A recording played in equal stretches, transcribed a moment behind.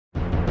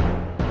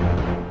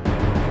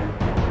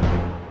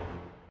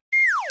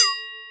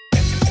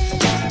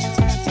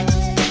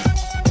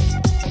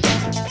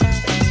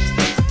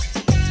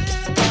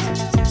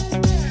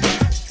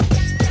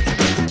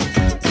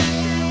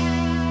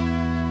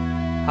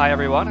Hi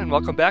everyone, and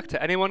welcome back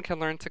to Anyone Can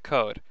Learn to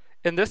Code.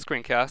 In this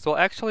screencast, we'll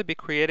actually be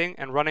creating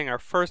and running our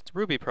first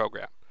Ruby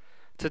program.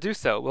 To do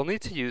so, we'll need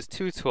to use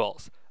two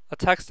tools, a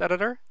text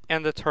editor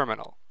and the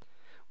terminal.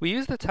 We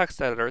use the text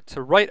editor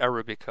to write our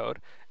Ruby code,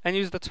 and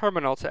use the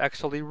terminal to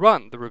actually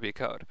run the Ruby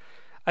code.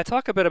 I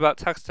talk a bit about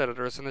text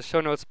editors in the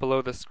show notes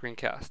below this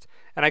screencast,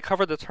 and I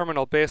covered the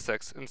terminal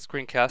basics in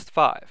Screencast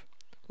 5.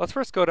 Let's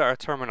first go to our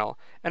terminal,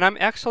 and I'm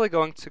actually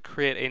going to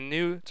create a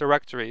new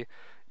directory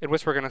in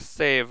which we're going to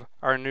save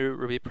our new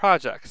Ruby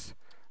projects.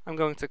 I'm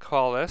going to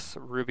call this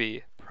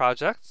Ruby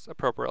Projects,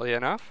 appropriately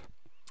enough.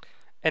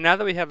 And now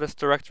that we have this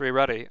directory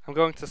ready, I'm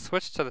going to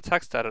switch to the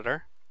text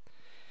editor.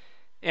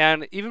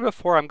 And even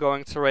before I'm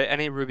going to write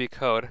any Ruby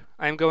code,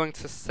 I'm going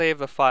to save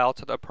the file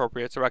to the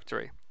appropriate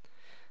directory.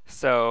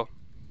 So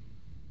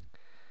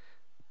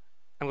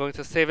I'm going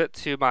to save it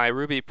to my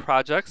Ruby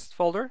Projects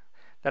folder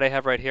that I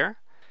have right here.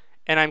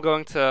 And I'm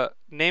going to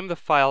name the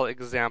file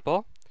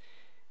example.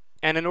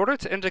 And in order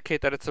to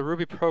indicate that it's a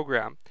Ruby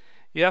program,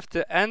 you have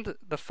to end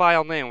the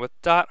file name with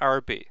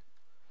 .rb.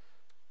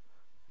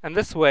 And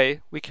this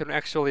way, we can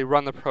actually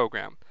run the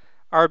program.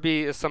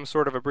 RB is some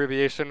sort of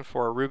abbreviation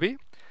for Ruby.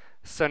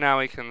 So now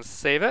we can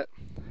save it.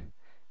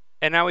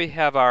 And now we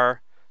have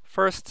our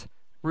first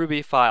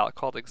Ruby file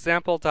called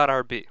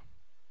example.rb.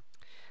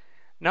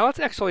 Now let's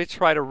actually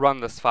try to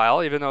run this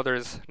file, even though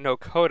there's no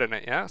code in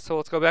it yet. So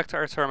let's go back to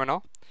our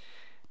terminal.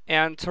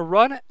 And to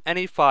run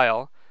any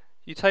file,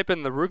 you type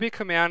in the Ruby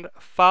command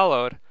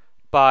followed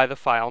by the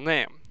file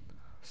name.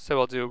 So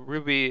we'll do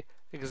ruby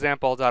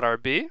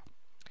example.rb,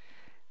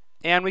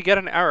 and we get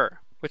an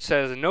error which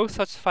says no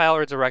such file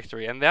or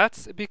directory, and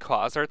that's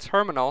because our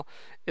terminal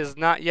is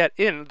not yet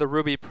in the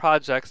Ruby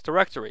projects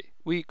directory.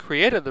 We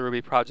created the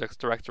Ruby projects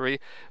directory,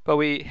 but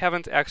we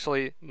haven't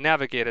actually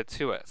navigated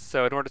to it.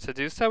 So in order to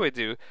do so, we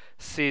do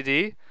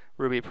cd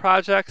ruby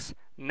projects.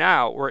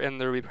 Now we're in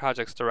the Ruby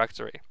projects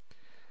directory.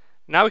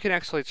 Now we can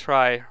actually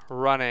try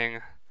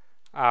running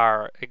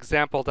our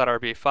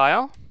example.rb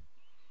file,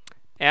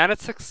 and it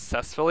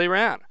successfully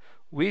ran.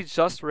 We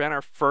just ran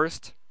our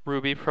first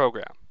Ruby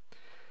program.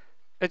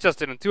 It just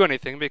didn't do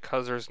anything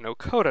because there's no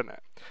code in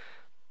it.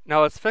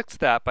 Now let's fix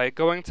that by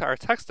going to our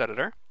text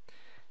editor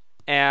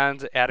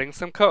and adding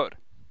some code.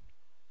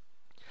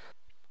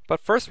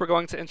 But first we're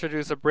going to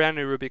introduce a brand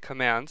new Ruby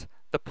command,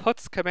 the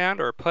puts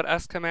command or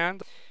puts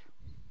command,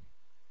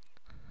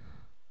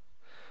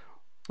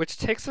 which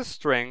takes a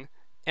string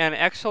and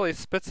actually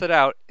spits it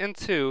out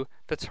into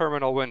the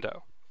terminal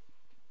window.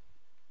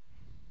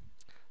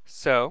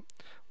 So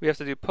we have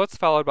to do puts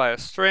followed by a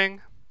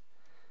string.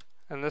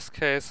 In this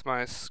case,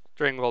 my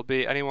string will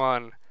be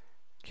anyone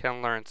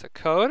can learn to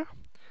code.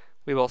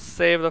 We will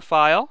save the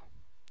file,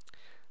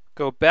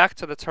 go back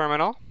to the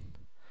terminal,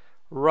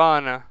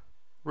 run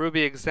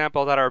ruby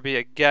example.rb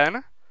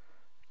again.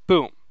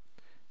 Boom.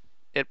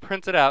 It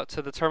printed out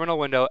to the terminal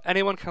window,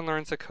 anyone can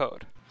learn to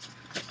code.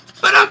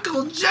 But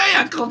Uncle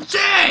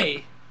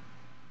Jay!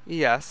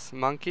 Yes,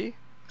 monkey?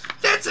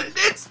 That's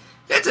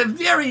a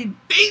very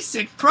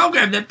basic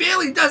program that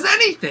barely does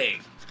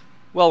anything!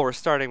 Well, we're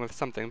starting with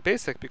something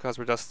basic because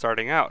we're just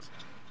starting out.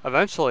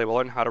 Eventually, we'll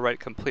learn how to write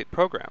complete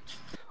programs.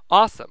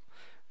 Awesome!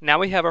 Now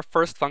we have our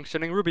first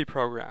functioning Ruby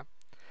program.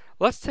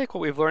 Let's take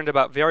what we've learned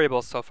about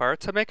variables so far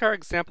to make our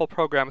example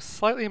program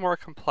slightly more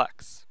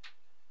complex.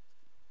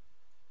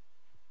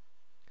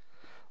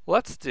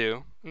 Let's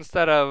do,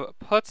 instead of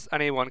puts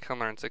anyone can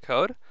learn to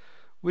code,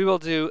 we will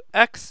do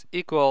x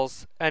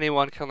equals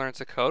anyone can learn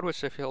to code,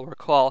 which if you'll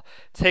recall,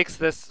 takes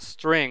this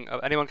string of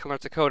anyone can learn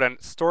to code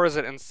and stores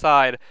it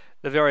inside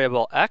the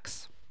variable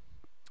x.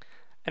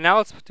 And now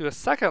let's do a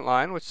second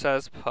line which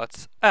says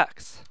puts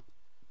x.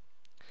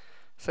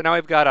 So now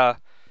we've got a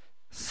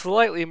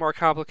slightly more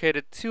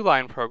complicated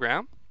two-line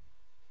program.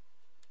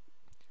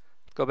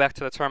 Go back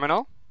to the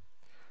terminal,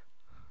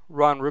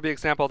 run ruby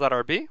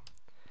example.rb,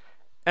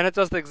 and it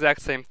does the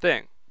exact same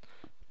thing.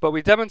 But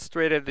we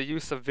demonstrated the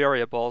use of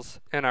variables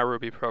in our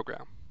Ruby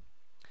program.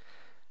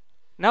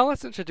 Now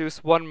let's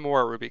introduce one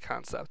more Ruby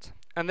concept,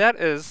 and that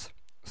is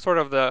sort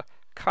of the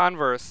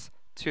converse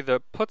to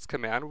the puts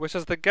command, which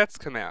is the gets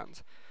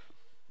command,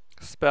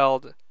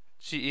 spelled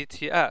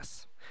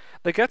G-E-T-S.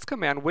 The gets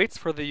command waits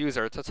for the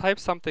user to type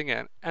something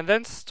in, and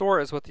then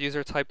stores what the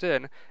user typed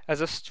in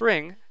as a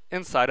string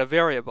inside a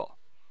variable.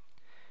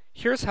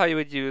 Here's how you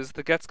would use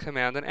the gets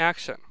command in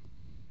action.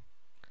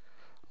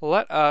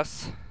 Let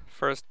us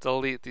first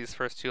delete these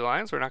first two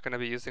lines. We're not going to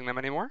be using them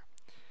anymore.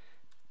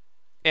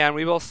 And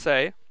we will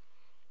say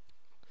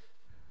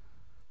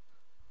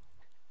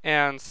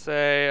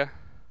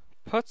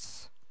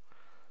puts,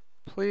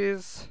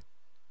 please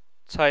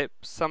type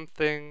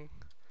something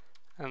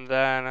and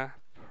then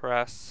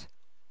press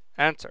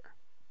enter.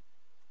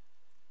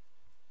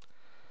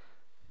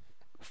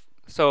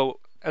 So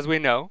as we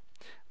know,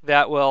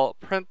 that will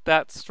print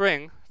that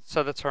string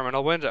to the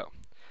terminal window.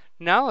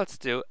 Now let's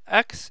do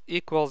x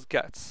equals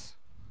gets.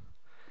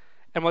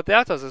 And what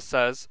that does is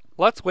says,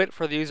 let's wait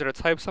for the user to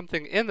type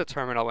something in the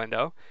terminal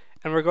window,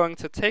 and we're going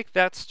to take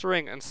that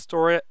string and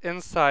store it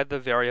inside the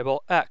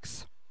variable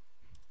x.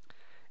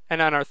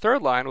 And on our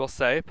third line, we'll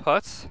say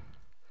put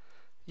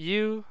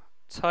you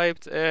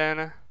typed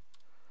in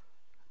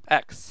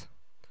X.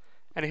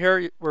 And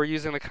here we're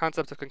using the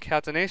concept of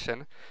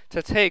concatenation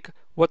to take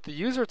what the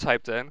user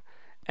typed in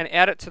and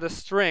add it to the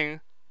string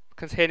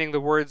containing the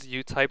words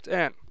you typed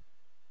in.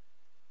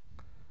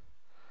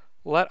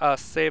 Let us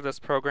save this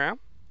program,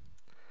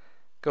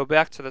 go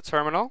back to the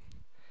terminal,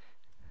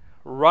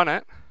 run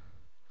it.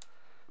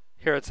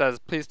 Here it says,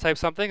 please type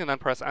something and then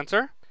press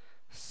enter.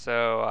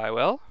 So I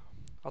will.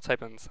 I'll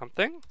type in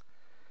something.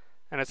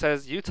 And it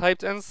says, you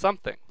typed in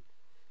something.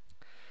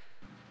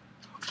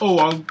 Oh,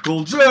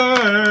 Uncle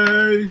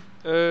Jay!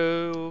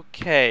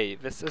 Okay,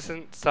 this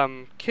isn't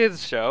some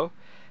kids show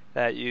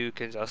that you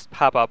can just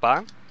pop up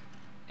on.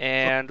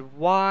 And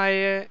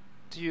why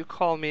do you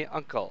call me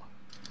uncle?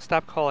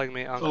 Stop calling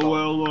me uncle.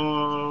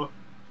 Oh,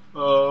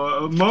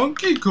 well, a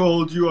monkey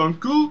called you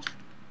uncle.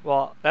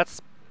 Well, that's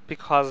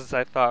because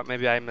I thought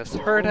maybe I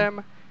misheard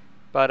him.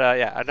 But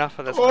yeah, enough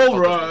of this. All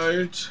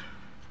right.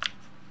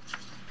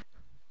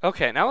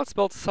 Okay, now let's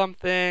build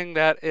something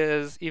that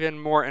is even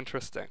more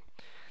interesting.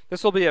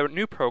 This will be a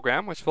new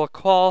program which we'll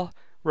call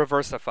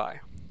Reversify.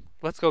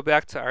 Let's go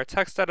back to our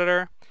text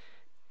editor.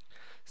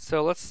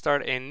 So let's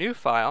start a new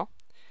file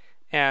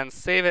and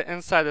save it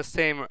inside the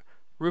same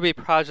Ruby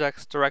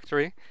projects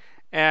directory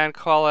and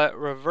call it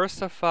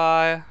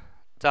reversify.rb.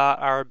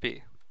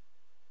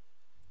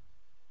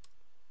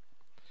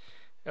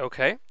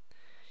 Okay,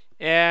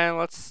 and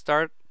let's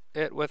start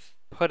it with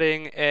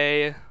putting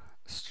a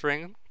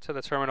string to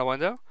the terminal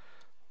window,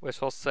 which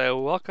will say,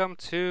 welcome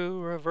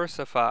to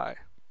Reversify.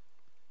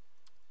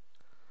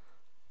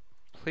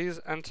 Please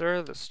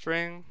enter the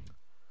string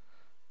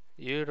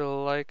you'd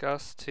like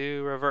us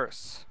to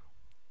reverse.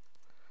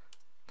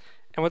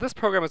 And what this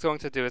program is going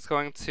to do is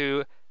going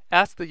to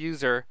ask the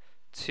user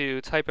to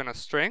type in a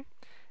string,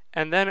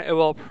 and then it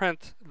will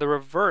print the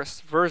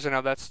reverse version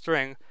of that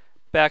string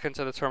back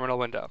into the terminal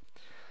window.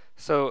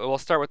 So it will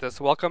start with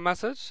this welcome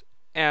message,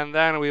 and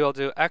then we will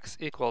do x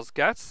equals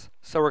gets.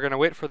 So we're going to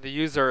wait for the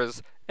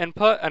user's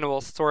input, and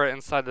we'll store it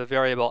inside the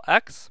variable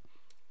x.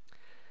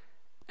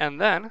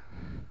 And then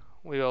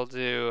we will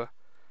do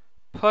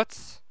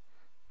puts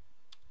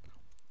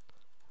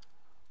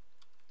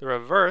the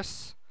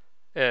reverse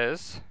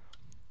is,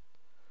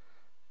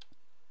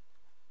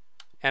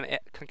 and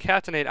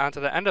concatenate onto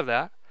the end of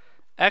that,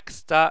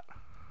 x dot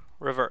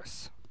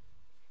reverse.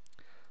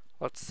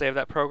 Let's save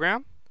that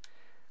program,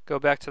 go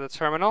back to the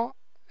terminal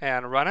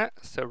and run it.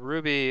 So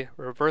ruby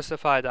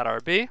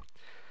reversify.rb,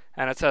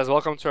 and it says,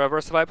 welcome to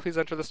Reversify, please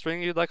enter the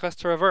string you'd like us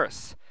to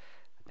reverse.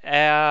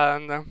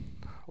 And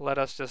let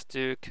us just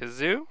do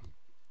kazoo,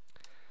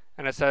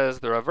 and it says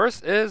the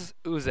reverse is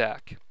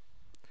Uzak.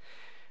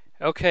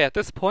 Okay, at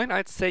this point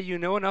I'd say you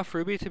know enough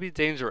Ruby to be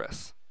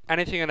dangerous.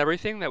 Anything and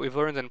everything that we've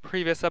learned in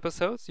previous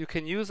episodes you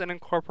can use and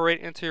incorporate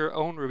into your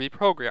own Ruby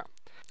program.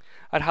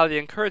 I'd highly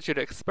encourage you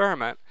to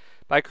experiment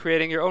by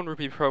creating your own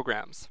Ruby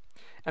programs.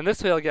 And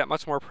this way you'll get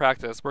much more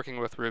practice working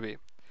with Ruby.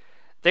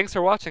 Thanks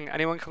for watching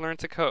Anyone Can Learn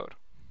to Code.